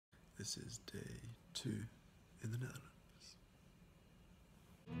This is day 2 in the Netherlands.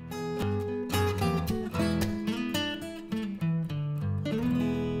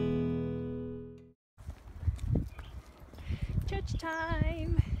 Church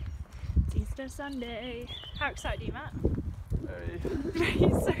time! It's Easter Sunday. How excited are you, Matt? Very.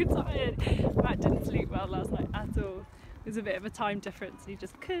 He's so tired. Matt didn't sleep well last night at all. There's a bit of a time difference and he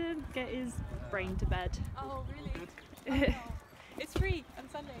just couldn't get his brain to bed. Oh, really? Oh, no. It's free on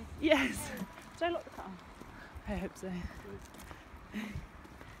Sundays. Yes. Did I lock the car? I hope so.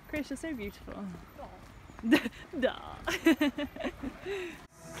 Chris, you're so beautiful. Duh.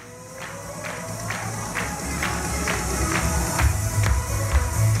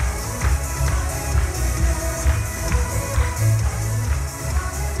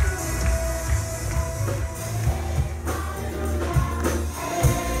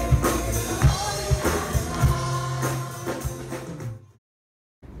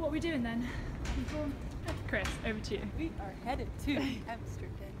 What are we doing then? Chris, over to you. We are headed to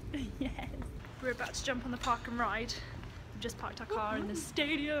Amsterdam. Yes. We're about to jump on the park and ride. We've just parked our car in the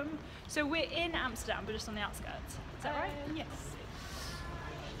stadium. So we're in Amsterdam, but just on the outskirts. Is that right? Yes.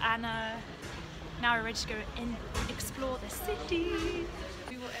 And now we're ready to go and explore the city.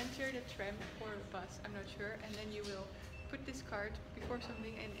 We will enter the tram or bus, I'm not sure, and then you will put this card before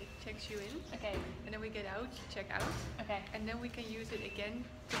something and it checks you in. Okay. And then we get out, check out, Okay. and then we can use it again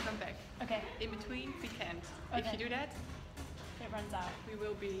to come back. Okay. In between, we can't. Okay. If you do that, It runs out. we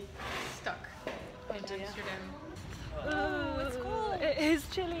will be stuck in dear. Amsterdam. Oh, it's cold. It is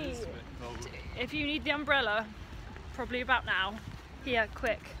chilly. If you need the umbrella, probably about now. Here,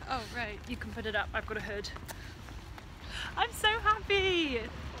 quick. Oh, right. You can put it up. I've got a hood. I'm so happy.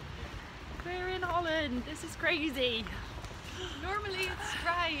 We're in Holland. This is crazy. Normally it's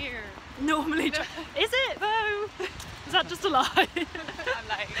dry here. Normally, is it though? Is that just a lie? I'm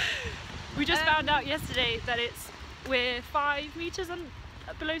lying. We just found out yesterday that we're 5 meters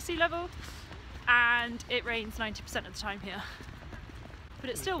below sea level, and it rains 90% of the time here. But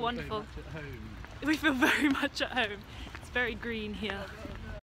it's still wonderful. We feel very much at home. It's very green here.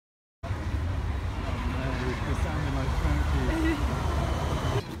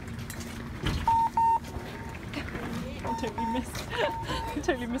 I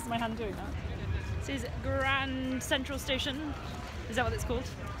totally missed my hand doing that. This is Grand Central Station. Is that what it's called?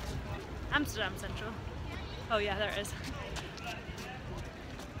 Amsterdam Central. Oh yeah, there it is.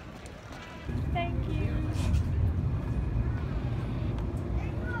 Thank you.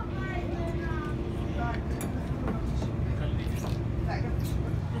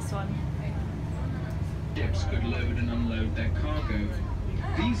 This one. Ships could load and unload their cargo.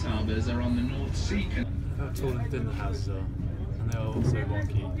 These harbours are on the North Sea. How tall and thin the houses are, and they are also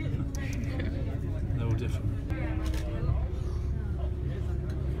wonky. They're all different.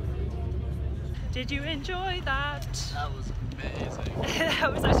 Did you enjoy that? That was amazing.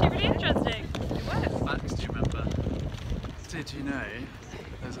 That was actually really interesting. It was. Max, do you remember? Did you know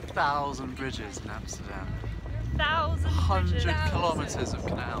there's 1,000 bridges in Amsterdam? 1,000 100 bridges. kilometres of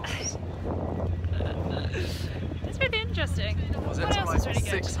canals. It's really interesting. Was it What else like is really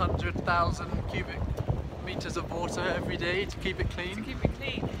good? 600,000 cubic meters of water every day to keep it clean? To keep it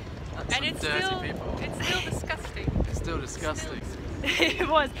clean. That's And some it's dirty still, people. it's still disgusting. It's still disgusting. It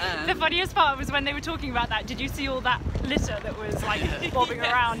was. And- The funniest part was when they were talking about that. Did you see all that litter that was like bobbing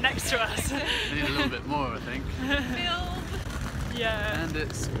around next to us? Need a little bit more, I think. Filled. Yeah. And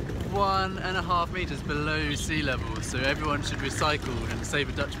it's 1.5 meters below sea level, so everyone should recycle and save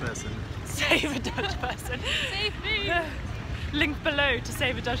a Dutch person. Save a Dutch person. Save me. Link below to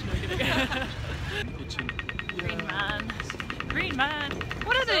save a Dutch person. Kitchen. Green man. Green man.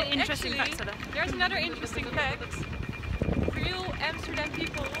 What other interesting Actually, facts are there? There's another interesting fact. Real Amsterdam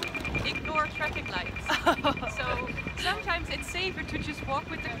people ignore traffic lights. So sometimes it's safer to just walk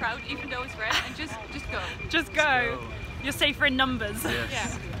with the crowd even though it's red and just go. Just go. You're safer in numbers.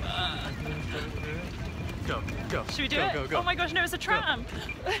 Yes. Yeah. Go, go. Should we do go, it? Go, go. Oh my gosh, no, it's a tram.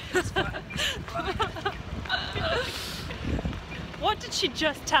 What did she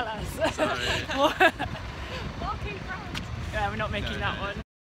just tell us? Sorry. What? Walking crowd. Yeah, we're not making that one.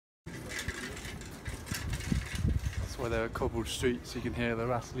 That's why there are cobbled streets, you can hear the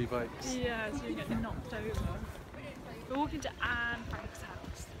rattly bikes. Yeah, so you get knocked over. We're walking to Anne Frank's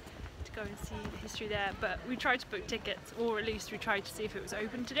house to go and see the history there, but we tried to book tickets, or at least we tried to see if it was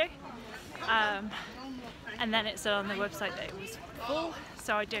open today. And then it said on the website that it was full,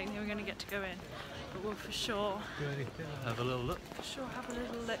 so I don't think we're going to get to go in. But we'll for sure Have a little look. have a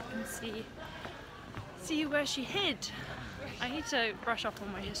little look and see where she hid. I need to brush up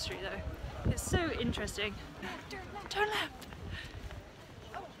on my history though. It's so interesting. Turn left.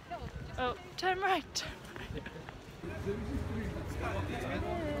 Oh, no. Oh, turn right.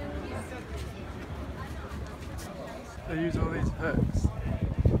 They use all these hooks.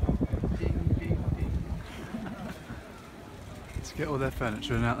 Ding, ding, ding. To get all their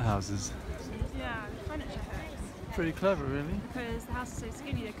furniture and outhouses. Yeah, furniture hooks. Pretty clever, really. Because the house is so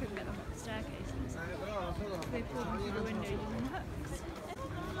skinny they couldn't get them up the staircases. They pulled them through the window using hooks.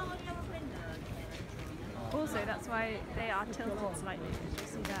 Also, that's why they are tilted slightly, as you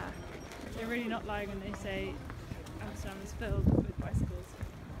see there. They're really not lying when they say Amsterdam is filled with bicycles.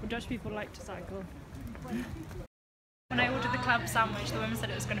 Well, Dutch people like to cycle. When I ordered the club sandwich, the woman said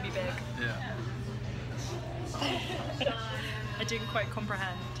it was going to be big. Yeah. I didn't quite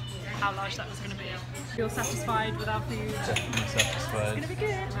comprehend how large that was going to be. You're satisfied with our food? I'm satisfied. It's going to be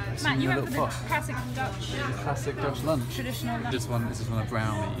good. It's Matt, in you a went for little the pot. classic Dutch, Classic Dutch lunch. traditional lunch. This is one a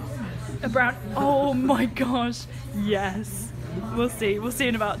brownie. A brown. Oh my gosh! Yes. We'll see. We'll see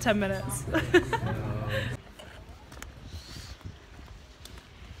in about 10 minutes.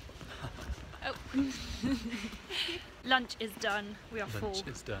 Lunch is done. We are full. Lunch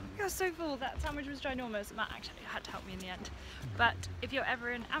is done. We are so full. That sandwich was ginormous. Matt actually had to help me in the end. But if you're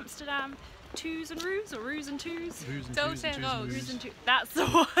ever in Amsterdam, twos and roos or roos and twos. Toes and roos. Roos and twos. That's the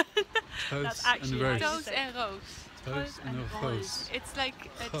one. Toes That's actually and how you Toes say it. and Roos. Toes and roos. It's like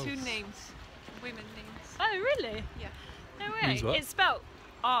two Toes. names, women names. Oh really? Yeah. No way. Means what? It's spelled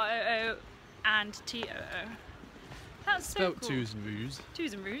R-O-O and T-O-O. That's so Spelt cool. twos and roos.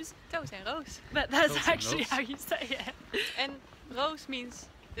 Twos and roos. Toes and Roos. But that's Toes and actually roos. how you say it. And rose means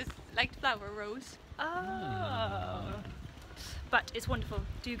it's like the flower rose. Oh. But it's wonderful.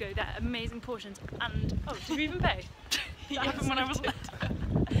 Do go there. Amazing portions. And oh, did we even pay? That happened when I was there.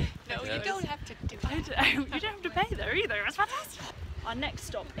 No, you don't have to do I it. don't, you don't have to pay there either. It's fantastic. Our next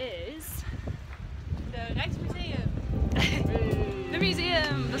stop is The Rijksmuseum. the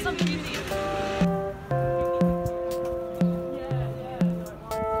museum, the Something Museum.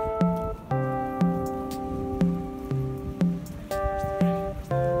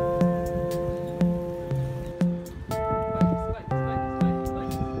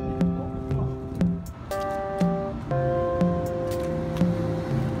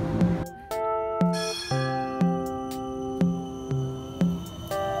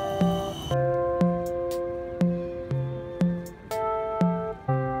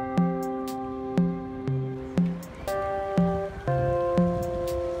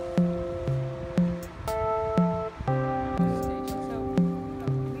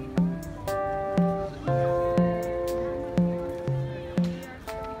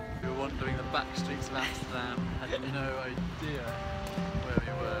 back streets of Amsterdam, had no idea where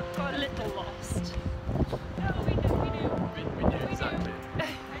we were. Got a little lost. No, we knew. We knew exactly.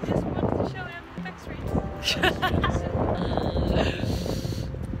 I just wanted to show them the back streets.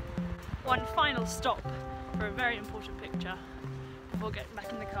 One final stop for a very important picture before getting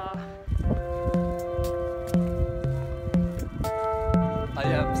back in the car.